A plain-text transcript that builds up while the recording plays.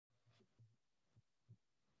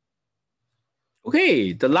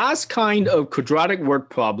Okay, the last kind of quadratic word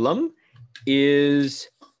problem is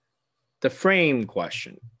the frame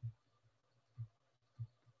question.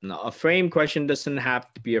 Now, a frame question doesn't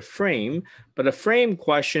have to be a frame, but a frame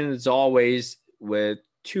question is always with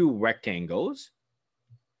two rectangles.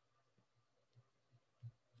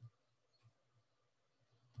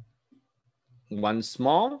 One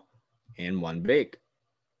small and one big.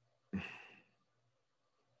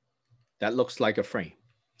 That looks like a frame.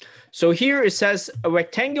 So here it says a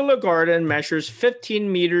rectangular garden measures 15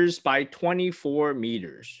 meters by 24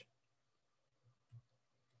 meters.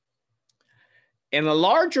 And a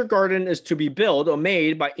larger garden is to be built or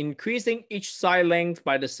made by increasing each side length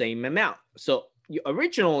by the same amount. So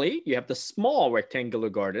originally, you have the small rectangular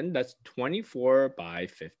garden that's 24 by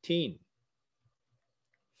 15.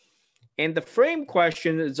 And the frame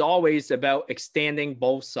question is always about extending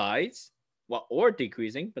both sides, well, or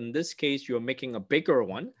decreasing. But in this case, you're making a bigger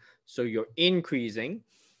one. So you're increasing.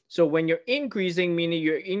 So when you're increasing, meaning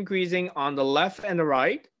you're increasing on the left and the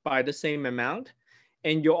right by the same amount.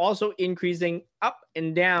 And you're also increasing up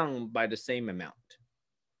and down by the same amount.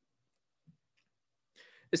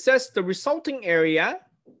 It says the resulting area,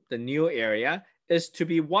 the new area, is to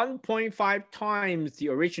be 1.5 times the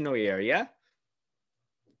original area.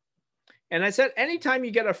 And I said anytime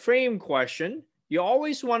you get a frame question, you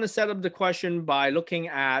always want to set up the question by looking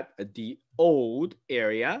at the old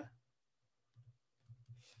area,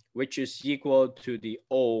 which is equal to the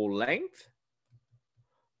O length,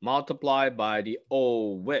 multiplied by the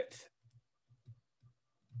O width.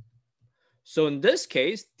 So in this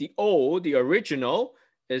case, the O, the original,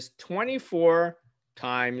 is 24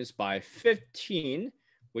 times by 15,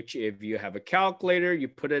 which if you have a calculator, you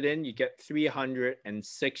put it in, you get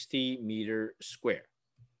 360 meters square.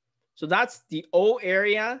 So that's the O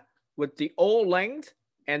area with the O length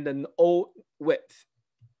and the O width.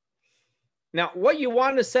 Now, what you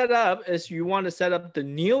want to set up is you want to set up the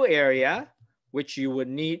new area, which you would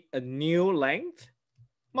need a new length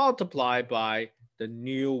multiplied by the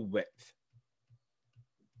new width.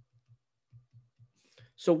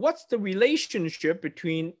 So what's the relationship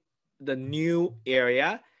between the new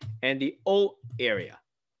area and the old area?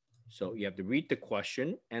 So you have to read the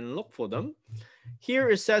question and look for them. Here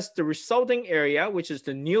it says the resulting area, which is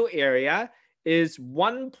the new area, is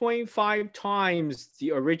 1.5 times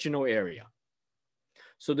the original area.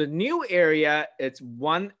 So the new area is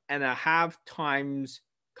 1.5 times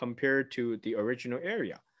compared to the original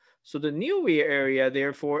area. So the new area,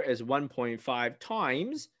 therefore, is 1.5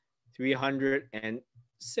 times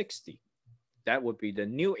 360. That would be the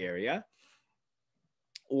new area,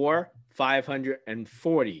 or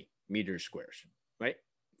 540 meters squares, right?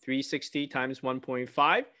 360 times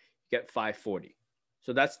 1.5, you get 540.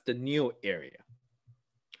 So that's the new area.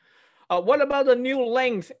 What about the new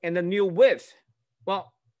length and the new width?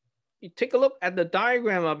 Well, you take a look at the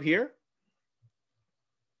diagram up here.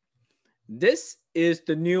 This is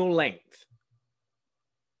the new length.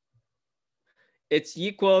 It's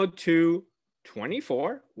equal to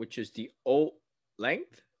 24, which is the O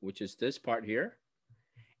length, which is this part here.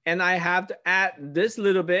 And I have to add this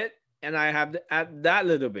little bit, and I have to add that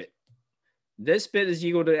little bit. This bit is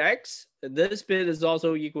equal to X. This bit is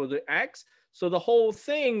also equal to X. So the whole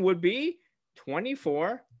thing would be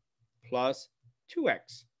 24 plus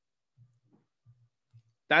 2X.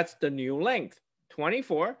 That's the new length.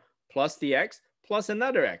 24 plus the X plus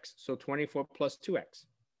another X. So 24 plus 2X.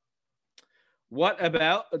 What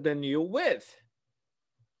about the new width?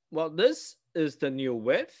 Well, this is the new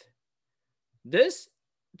width. This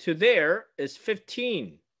to there is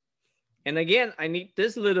 15. And again, I need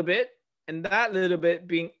this little bit and that little bit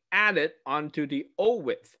being added onto the O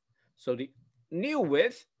width. So the new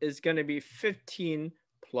width is going to be 15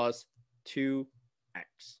 plus 2X.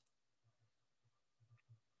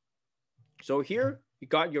 So here you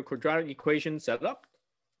got your quadratic equation set up.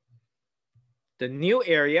 The new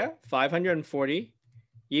area, 540,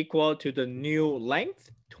 equal to the new length,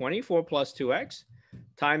 24 plus 2X,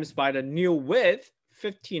 times by the new width,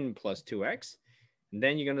 15 plus 2X. And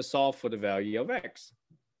then you're going to solve for the value of X.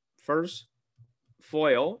 First,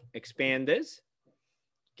 FOIL, expand this,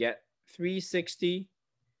 get 360,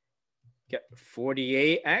 get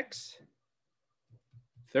 48X,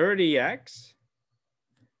 30X,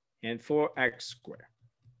 and 4X squared.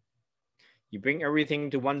 You bring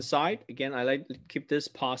everything to one side. Again, I like to keep this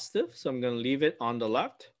positive, so I'm going to leave it on the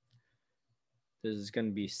left. This is going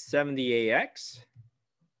to be 78X.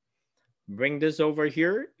 Bring this over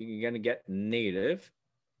here. You're going to get negative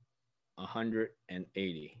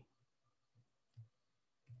 180.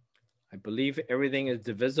 I believe everything is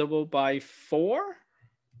divisible by 4.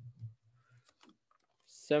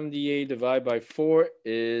 78 divided by 4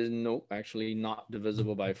 is, no, actually not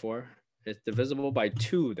divisible by 4. It's divisible by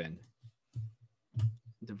 2 then.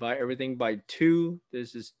 Divide everything by 2.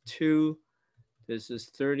 This is 2. This is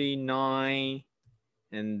 39.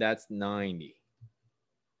 And that's 90.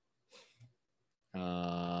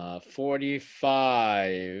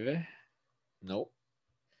 45. Nope.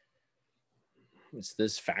 Is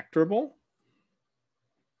this factorable?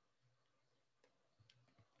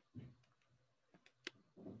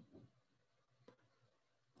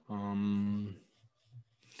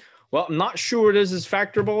 Well, I'm not sure this is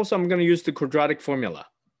factorable, so I'm going to use the quadratic formula.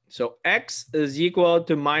 So x is equal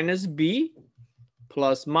to minus b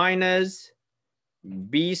plus minus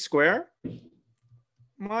b squared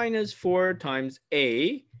minus 4 times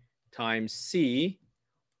a times c,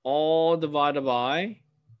 all divided by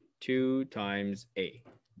 2 times a.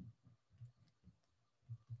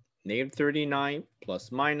 Negative 39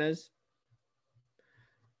 plus minus.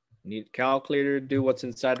 Need a calculator to do what's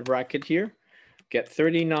inside the bracket here. Get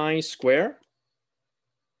 39 squared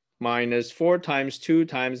minus 4 times 2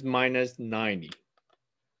 times minus 90.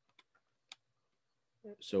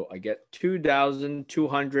 So I get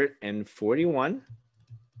 2,241.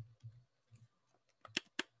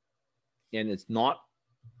 And it's not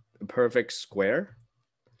a perfect square.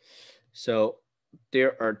 So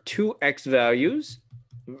there are two x values.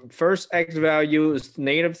 First x value is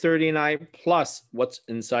negative 39 plus what's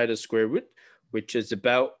inside the square root, which is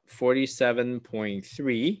about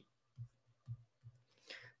 47.3.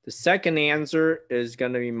 The second answer is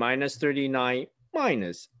going to be minus 39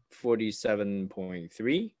 minus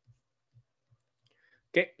 47.3.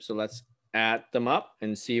 Okay, so let's add them up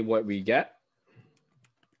and see what we get.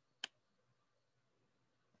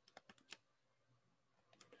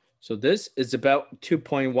 So this is about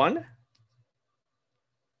 2.1.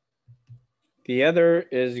 The other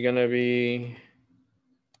is going to be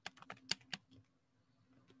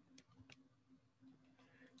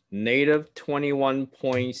negative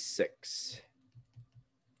 21.6.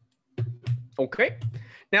 Okay.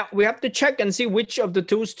 Now we have to check and see which of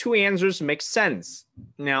those two answers make sense.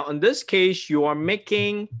 Now in this case, you are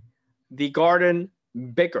making the garden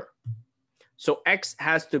bigger. So x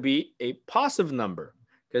has to be a positive number,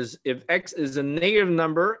 because if x is a negative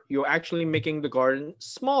number, you're actually making the garden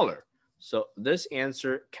smaller. So this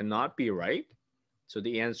answer cannot be right. So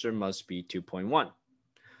the answer must be 2.1.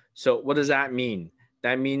 So what does that mean?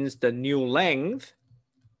 That means the new length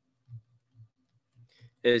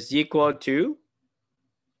is equal to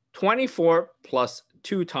 24 plus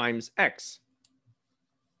 2 times x.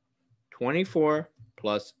 24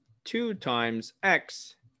 plus 2 times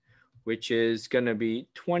x, which is going to be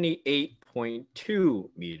 28.2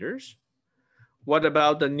 meters. What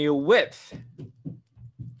about the new width?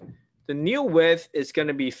 The new width is going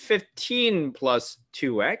to be 15 plus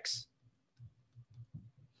 2x.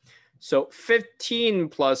 So 15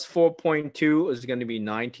 plus 4.2 is going to be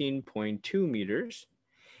 19.2 meters.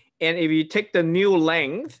 And if you take the new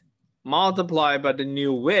length, multiply by the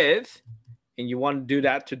new width, and you want to do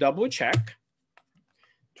that to double check,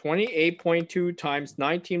 28.2 times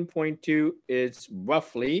 19.2 is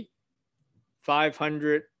roughly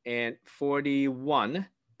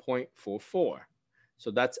 541.44. So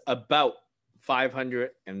that's about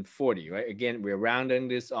 540, right? Again, we're rounding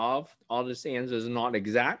this off. All this answer is not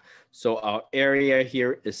exact. So our area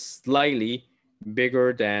here is slightly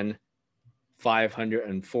bigger than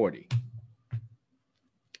 540.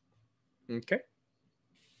 Okay.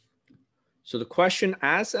 So the question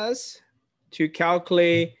asks us to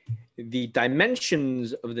calculate the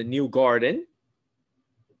dimensions of the new garden.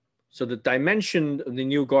 So the dimension of the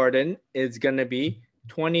new garden is going to be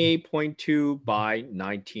 28.2 by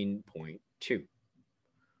 19.2.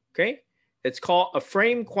 Okay, it's called a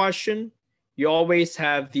frame question. You always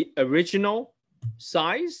have the original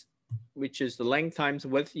size, which is the length times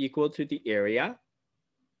width equal to the area.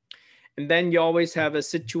 And then you always have a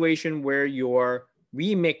situation where you're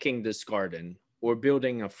remaking this garden or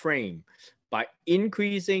building a frame by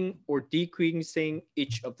increasing or decreasing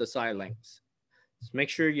each of the side lengths. So make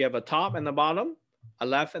sure you have a top and a bottom, a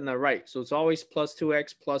left and a right. So it's always plus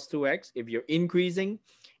 2x if you're increasing.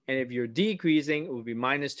 And if you're decreasing, it will be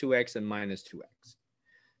minus 2x and minus 2x.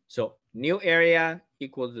 So new area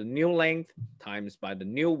equals the new length times by the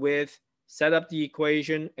new width. Set up the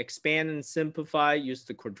equation, expand and simplify, use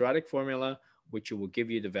the quadratic formula, which will give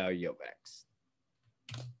you the value of x.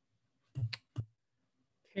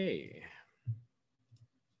 Okay.